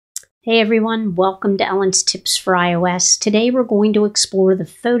Hey everyone, welcome to Ellen's Tips for iOS. Today we're going to explore the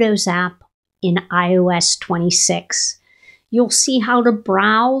Photos app in iOS 26. You'll see how to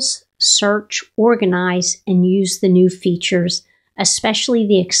browse, search, organize, and use the new features, especially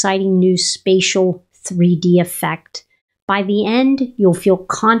the exciting new spatial 3D effect. By the end, you'll feel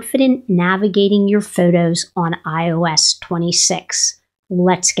confident navigating your photos on iOS 26.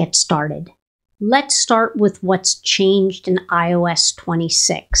 Let's get started. Let's start with what's changed in iOS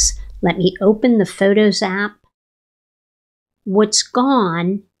 26. Let me open the Photos app. What's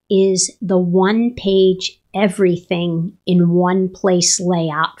gone is the one-page everything in one place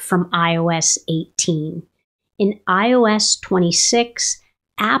layout from iOS 18. In iOS 26,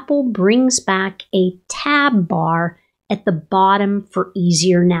 Apple brings back a tab bar at the bottom for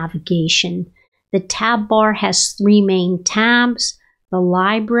easier navigation. The tab bar has three main tabs: the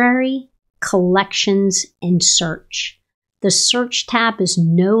library, collections, and search. The search tab is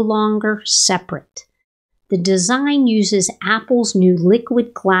no longer separate. The design uses Apple's new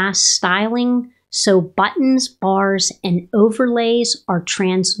liquid glass styling, so buttons, bars, and overlays are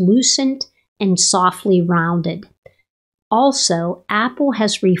translucent and softly rounded. Also, Apple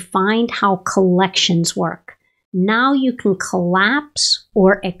has refined how collections work. Now you can collapse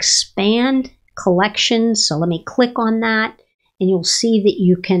or expand collections. So let me click on that, and you'll see that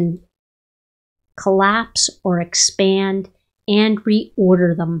you can collapse or expand and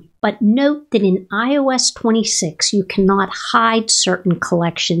reorder them. But note that in iOS 26, you cannot hide certain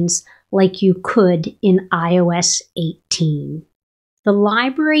collections like you could in iOS 18. The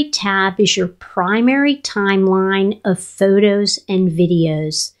Library tab is your primary timeline of photos and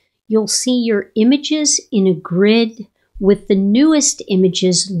videos. You'll see your images in a grid with the newest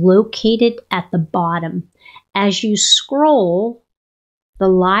images located at the bottom. As you scroll, the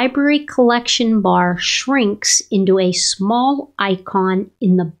library collection bar shrinks into a small icon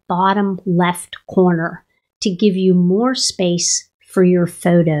in the bottom left corner to give you more space for your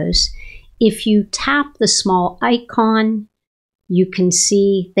photos. If you tap the small icon, you can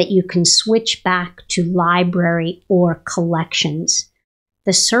see that you can switch back to library or collections.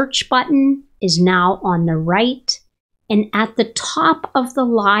 The search button is now on the right, and at the top of the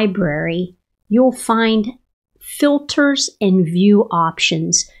library, you'll find filters and view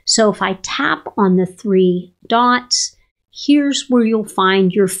options. So if I tap on the three dots, here's where you'll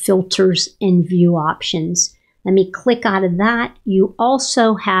find your filters and view options. Let me click out of that. You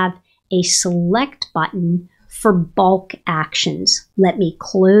also have a select button for bulk actions. Let me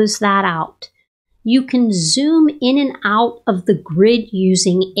close that out. You can zoom in and out of the grid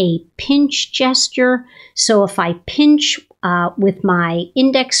using a pinch gesture. So if I pinch with my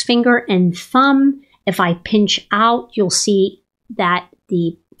index finger and thumb, if I pinch out, you'll see that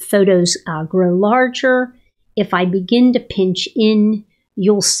the photos grow larger. If I begin to pinch in,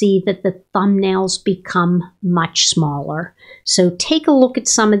 you'll see that the thumbnails become much smaller. So take a look at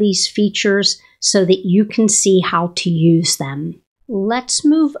some of these features so that you can see how to use them. Let's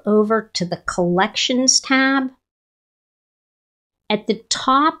move over to the Collections tab. At the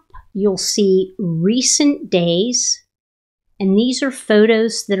top, you'll see Recent Days. And these are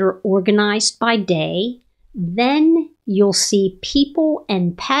photos that are organized by day. Then you'll see People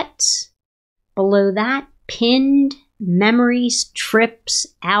and Pets. Below that, Pinned, Memories, Trips,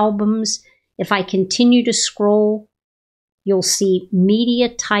 Albums. If I continue to scroll, you'll see Media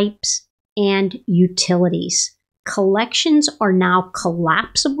Types and Utilities. Collections are now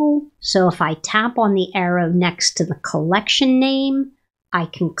collapsible. So if I tap on the arrow next to the collection name, I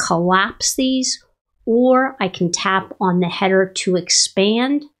can collapse these, or I can tap on the header to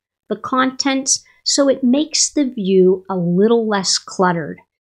expand the contents, so it makes the view a little less cluttered.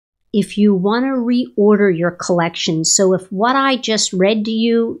 If you want to reorder your collection, so if what I just read to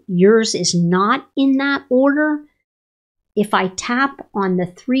you, yours is not in that order, if I tap on the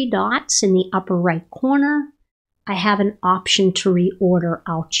three dots in the upper right corner, I have an option to reorder.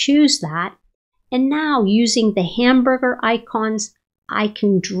 I'll choose that. And now using the hamburger icons, I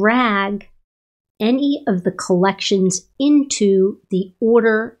can drag any of the collections into the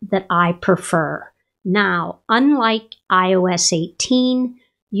order that I prefer. Now, unlike iOS 18,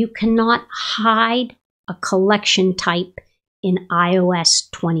 you cannot hide a collection type in iOS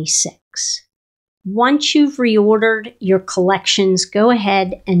 26. Once you've reordered your collections, go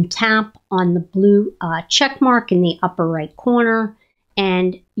ahead and tap on the blue check mark in the upper right corner,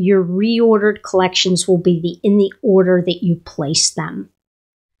 and your reordered collections will be in the order that you place them.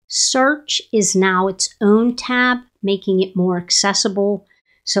 Search is now its own tab, making it more accessible.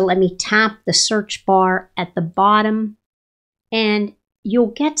 So let me tap the search bar at the bottom, and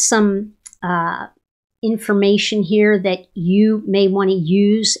you'll get some information here that you may want to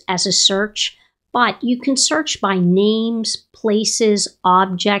use as a search, but you can search by names, places,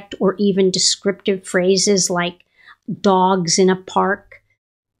 object, or even descriptive phrases like dogs in a park.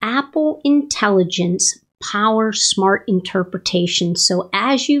 Apple Intelligence powers smart interpretation, so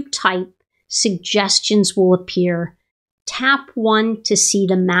as you type, suggestions will appear. Tap 1 to see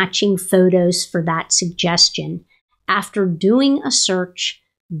the matching photos for that suggestion. After doing a search,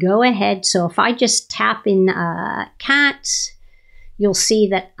 go ahead. So if I just tap in cats, you'll see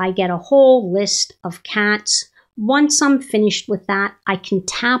that I get a whole list of cats. Once I'm finished with that, I can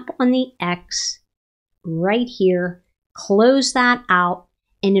tap on the X right here, close that out,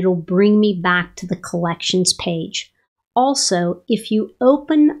 and it'll bring me back to the collections page. Also, if you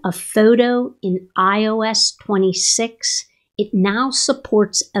open a photo in iOS 26, it now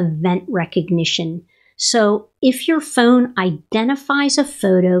supports event recognition. So if your phone identifies a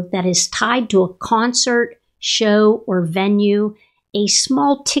photo that is tied to a concert, show, or venue, a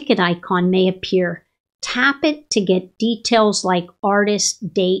small ticket icon may appear. Tap it to get details like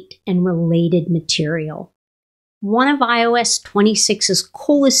artist, date, and related material. One of iOS 26's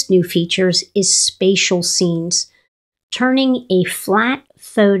coolest new features is Spatial Scenes, turning a flat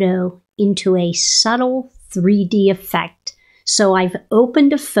photo into a subtle 3D effect. So I've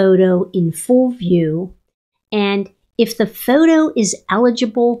opened a photo in full view, and if the photo is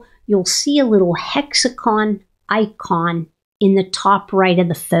eligible, you'll see a little hexagon icon in the top right of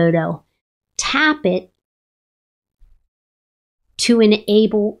the photo. Tap it to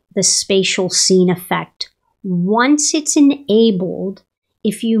enable the spatial scene effect. Once it's enabled,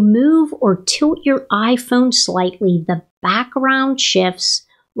 if you move or tilt your iPhone slightly, the background shifts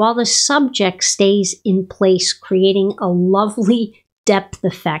while the subject stays in place, creating a lovely depth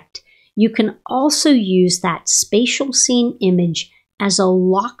effect. You can also use that spatial scene image as a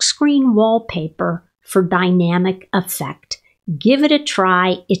lock screen wallpaper for dynamic effect. Give it a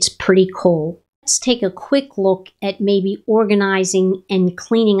try, it's pretty cool. Let's take a quick look at maybe organizing and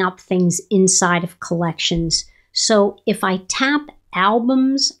cleaning up things inside of collections. So if I tap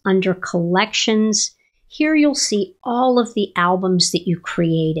Albums under Collections, here you'll see all of the albums that you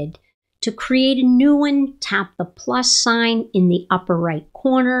created. To create a new one, tap the plus sign in the upper right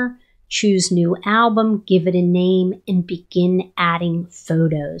corner, choose New Album, give it a name, and begin adding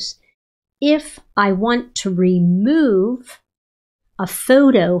photos. If I want to remove a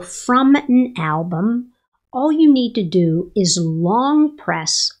photo from an album, all you need to do is long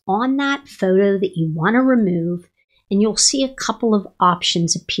press on that photo that you want to remove, and you'll see a couple of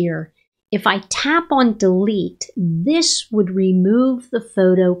options appear. If I tap on delete, this would remove the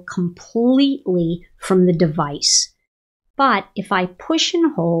photo completely from the device. But if I push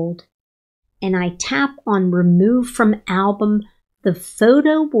and hold and I tap on remove from album, the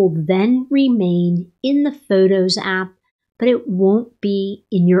photo will then remain in the Photos app, but it won't be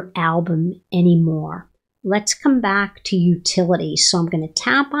in your album anymore. Let's come back to Utilities. So I'm going to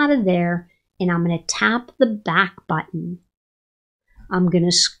tap out of there and I'm going to tap the back button. I'm going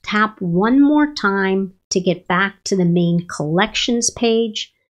to tap one more time to get back to the main collections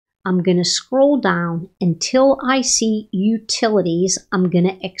page. I'm going to scroll down until I see Utilities. I'm going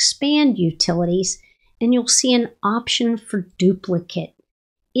to expand Utilities, and you'll see an option for duplicate.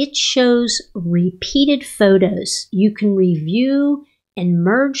 It shows repeated photos. You can review and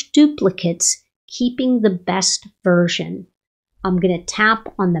merge duplicates, keeping the best version. I'm going to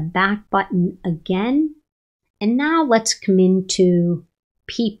tap on the back button again. And now let's come into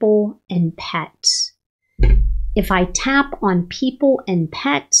People and Pets. If I tap on People and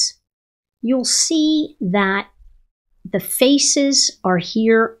Pets, you'll see that the faces are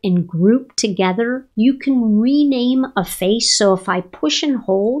here and grouped together. You can rename a face. So if I push and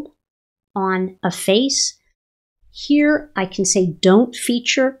hold on a face, here I can say don't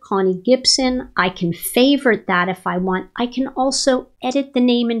feature Connie Gibson. I can favorite that if I want. I can also edit the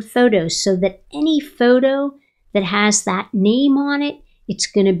name in Photos so that any photo that has that name on it, it's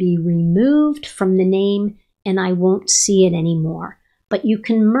going to be removed from the name and I won't see it anymore. But you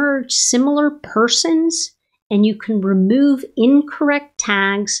can merge similar persons and you can remove incorrect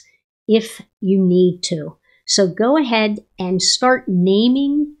tags if you need to. So go ahead and start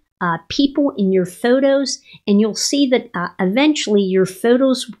naming people in your photos, and you'll see that eventually your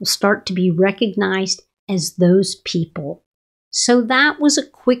photos will start to be recognized as those people. So that was a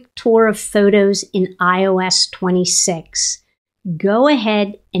quick tour of photos in iOS 26. Go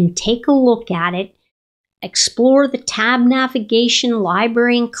ahead and take a look at it. Explore the tab navigation,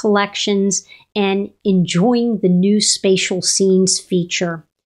 library, and collections, and enjoying the new Spatial Scenes feature.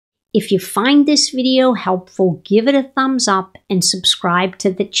 If you find this video helpful, give it a thumbs up and subscribe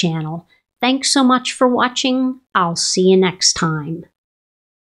to the channel. Thanks so much for watching. I'll see you next time.